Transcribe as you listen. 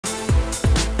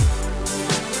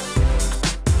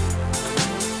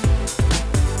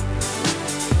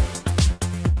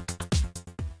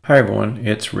Hi everyone,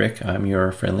 it's Rick. I'm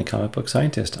your friendly comic book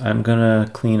scientist. I'm gonna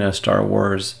clean a Star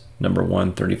Wars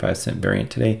 #1 35-cent variant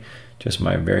today. Just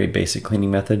my very basic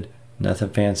cleaning method. Nothing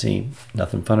fancy,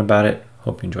 nothing fun about it.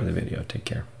 Hope you enjoy the video. Take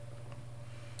care.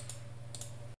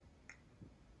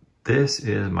 This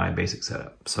is my basic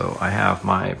setup. So I have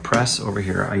my press over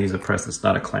here. I use a press that's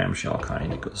not a clamshell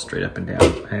kind. It goes straight up and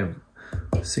down. I have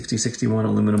 6061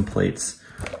 aluminum plates,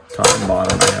 top and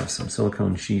bottom. I have some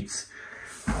silicone sheets.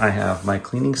 I have my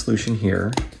cleaning solution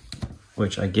here,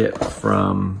 which I get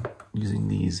from using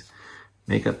these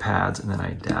makeup pads, and then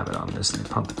I dab it on this and I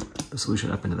pump the solution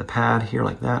up into the pad here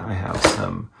like that. I have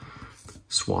some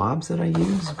swabs that I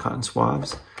use, cotton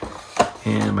swabs,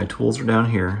 and my tools are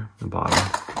down here at the bottom.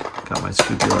 Got my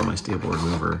scoopula, my staple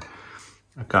remover.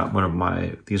 I've got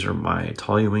these are my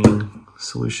toluene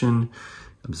solution,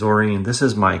 Absorbing. This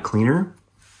is my cleaner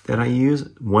that I use.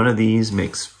 One of these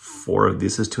makes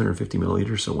this is 250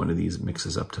 milliliters, so one of these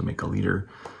mixes up to make a liter.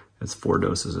 That's 4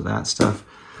 doses of that stuff.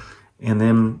 And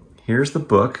then here's the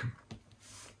book,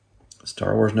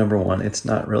 Star Wars #1. It's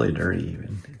not really dirty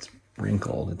even. It's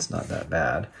wrinkled. It's not that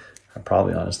bad. I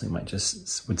probably honestly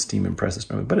would steam and press this,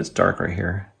 but it's dark right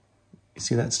here. You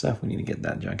see that stuff? We need to get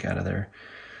that junk out of there.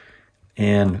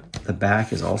 And the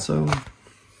back is also a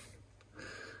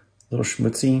little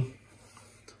schmutzy.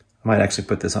 I might actually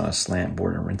put this on a slant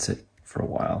board and rinse it for a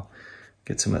while,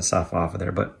 get some of that stuff off of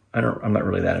there, but I'm not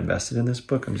really that invested in this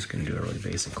book. I'm just going to do it really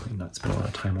basically, not spend a lot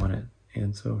of time on it.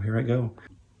 And so here I go.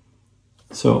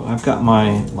 So I've got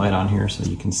my light on here so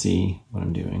you can see what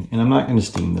I'm doing. And I'm not going to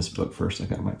steam this book first. I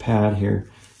got my pad here,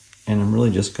 and I'm really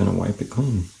just going to wipe it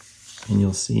clean. And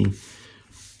you'll see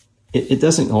it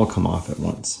doesn't all come off at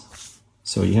once.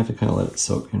 So you have to kind of let it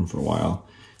soak in for a while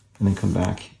and then come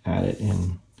back at it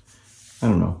in, I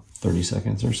don't know, 30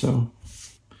 seconds or so.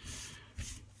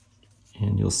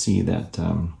 And you'll see that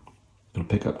it'll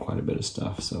pick up quite a bit of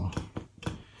stuff. So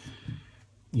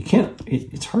you can't,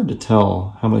 it's hard to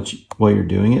tell how much while you're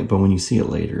doing it, but when you see it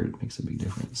later, it makes a big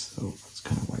difference. So let's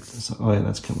kind of wipe this up. Oh yeah,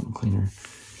 that's chemical cleaner.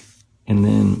 And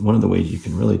then one of the ways you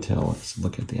can really tell is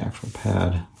look at the actual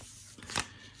pad,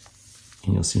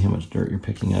 and you'll see how much dirt you're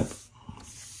picking up.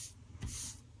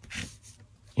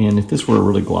 And if this were a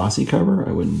really glossy cover,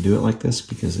 I wouldn't do it like this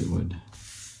because it would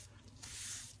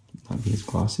not be as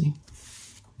glossy.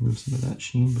 Remove some of that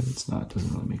sheen, but it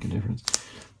doesn't really make a difference.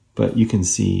 But you can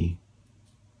see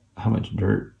how much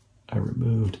dirt I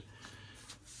removed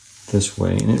this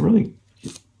way, and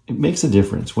it makes a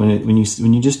difference when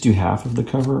you just do half of the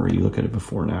cover, or you look at it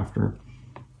before and after.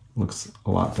 It looks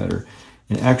a lot better.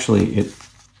 And actually,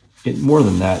 it more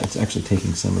than that, it's actually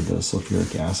taking some of the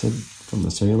sulfuric acid from the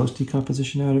cellulose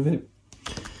decomposition out of it.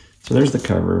 So there's the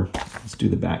cover. Let's do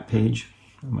the back page.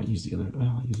 I might use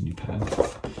I'll use a new pad.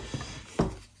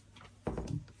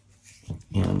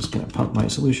 And I'm just going to pump my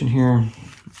solution here,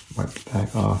 wipe the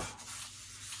back off.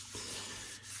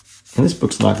 And this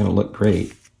book's not going to look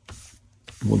great.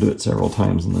 We'll do it several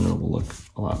times and then it will look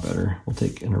a lot better. We'll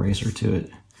take an eraser to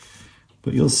it.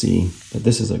 But you'll see that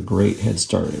this is a great head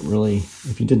start. It really,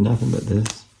 if you did nothing but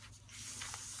this,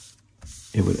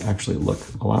 it would actually look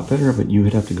a lot better, but you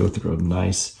would have to go through a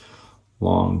nice,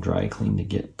 long dry clean to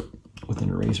get with an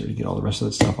eraser to get all the rest of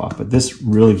that stuff off. But this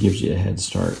really gives you a head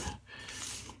start.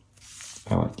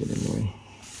 I like it anyway.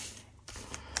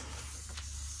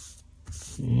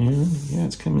 And yeah,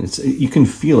 it's coming. You can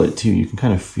feel it too. You can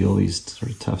kind of feel these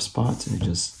sort of tough spots, and it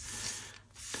just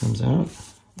comes out.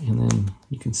 And then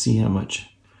you can see how much,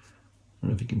 I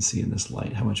don't know if you can see in this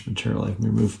light, how much material I've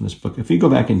removed from this book. If you go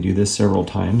back and do this several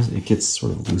times, it gets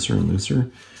sort of looser and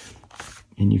looser,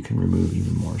 and you can remove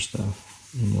even more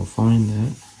stuff. And you'll find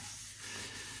that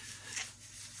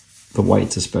the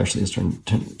whites especially is starting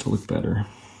to look better.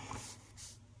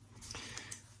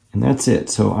 And that's it.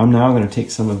 So I'm now going to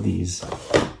take some of these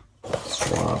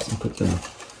swabs and put them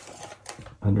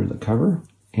under the cover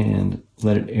and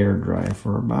let it air dry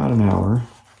for about an hour.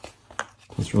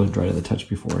 It's really dry to the touch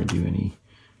before I do any,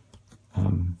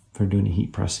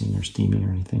 heat pressing or steaming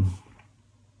or anything.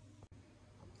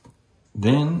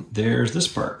 Then there's this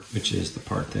part, which is the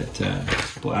part that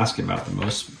people ask about the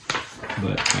most,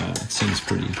 but it seems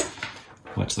pretty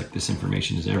much like this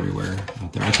information is everywhere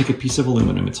out there. I take a piece of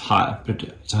aluminum. It's hot, but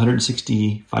it's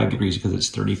 165 degrees because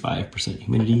it's 35%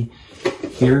 humidity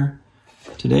here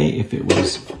today. If it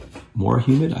was more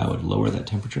humid, I would lower that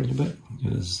temperature a little bit. If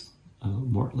it was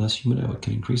less humid, I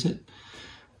could increase it.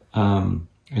 I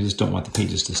just don't want the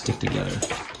pages to stick together.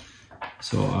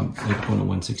 So I'm going to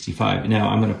 165. Now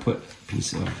I'm going to put a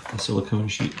piece of a silicone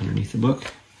sheet underneath the book,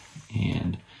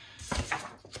 and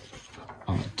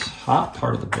on the top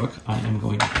part of the book, I am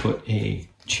going to put a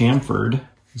chamfered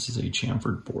This is a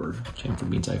chamfered board. Chamfered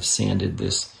means I've sanded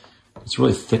this. It's a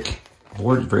really thick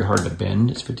board. It's very hard to bend.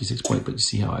 It's 56 point, but you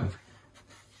see how I've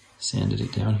sanded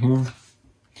it down here.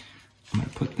 I'm gonna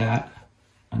put that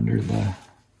under the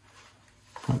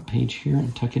front page here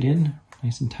and tuck it in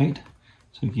nice and tight.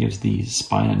 So it gives the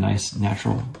spine a nice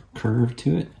natural curve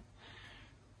to it.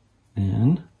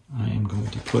 Then I am going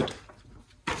to put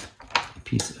a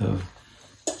piece of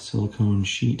silicone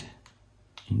sheet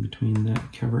in between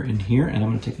that cover and here, and I'm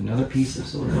going to take another piece of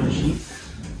silicone sheet,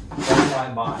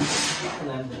 slide by, and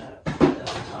then put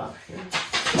that on top here.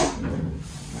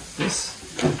 Like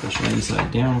this, push it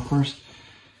inside down, of course.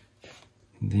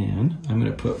 Then I'm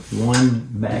going to put one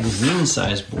magazine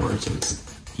size board so it's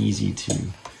easy to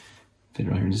fit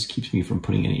around here. This keeps me from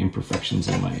putting any imperfections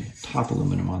in my top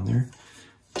aluminum on there.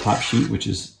 Top sheet, which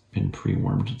has been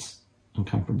pre-warmed, it's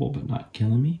uncomfortable but not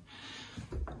killing me.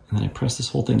 And then I press this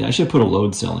whole thing down. I should put a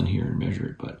load cell in here and measure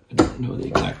it, but I don't know the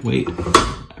exact weight.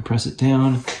 I press it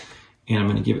down, and I'm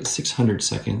going to give it 600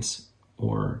 seconds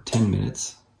or 10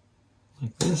 minutes,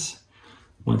 like this,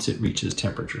 once it reaches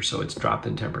temperature. So it's dropped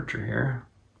in temperature here.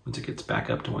 Once it gets back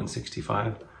up to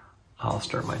 165, I'll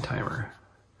start my timer.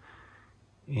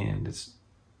 And it's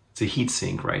a heat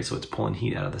sink, right? So it's pulling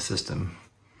heat out of the system.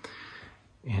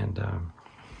 And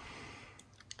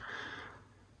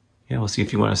yeah, we'll see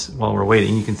if you want to, while we're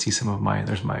waiting, you can see some of my,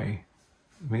 there's my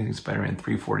Amazing Spider-Man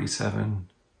 347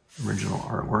 original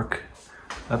artwork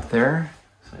up there,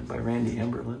 signed by Randy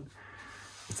Emberlin.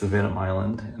 It's a Venom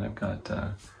Island, and I've got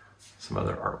some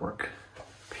other artwork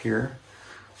up here,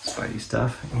 Spidey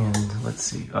stuff. And let's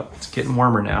see, oh, it's getting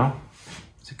warmer now.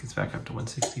 So it gets back up to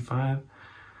 165. I'm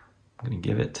gonna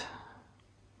give it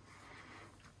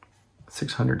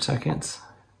 600 seconds.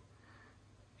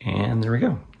 And there we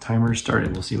go. Timer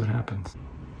started. We'll see what happens.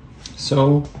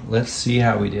 So let's see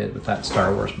how we did with that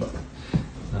Star Wars book.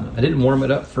 I didn't warm it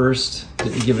up first.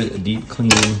 Didn't give it a deep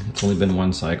cleaning. It's only been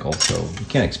one cycle, so you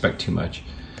can't expect too much.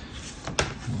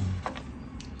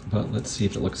 But let's see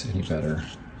if it looks any better.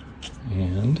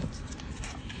 And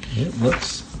it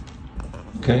looks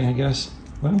okay, I guess.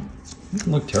 Well, it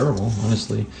doesn't look terrible,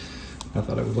 honestly. I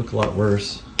thought it would look a lot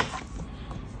worse.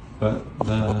 But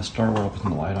the Star Wars, I'll put the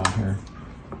light on here.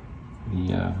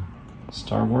 The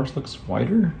Star Wars looks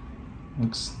whiter.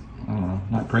 Looks, I don't know,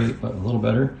 not great, but a little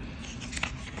better.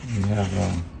 We have,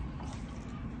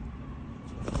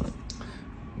 let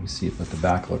me see what the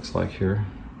back looks like here.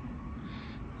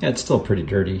 Yeah, it's still pretty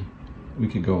dirty. We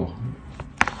could go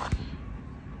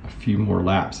a few more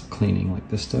laps of cleaning like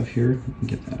this stuff here. We can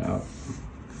get that out.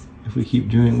 If we keep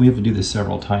doing, we have to do this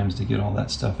several times to get all that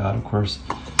stuff out, of course.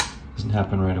 Doesn't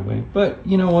happen right away. But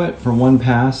you know what? For one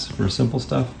pass, for simple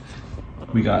stuff,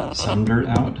 we got some dirt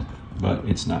out, but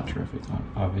it's not terrific,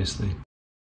 obviously.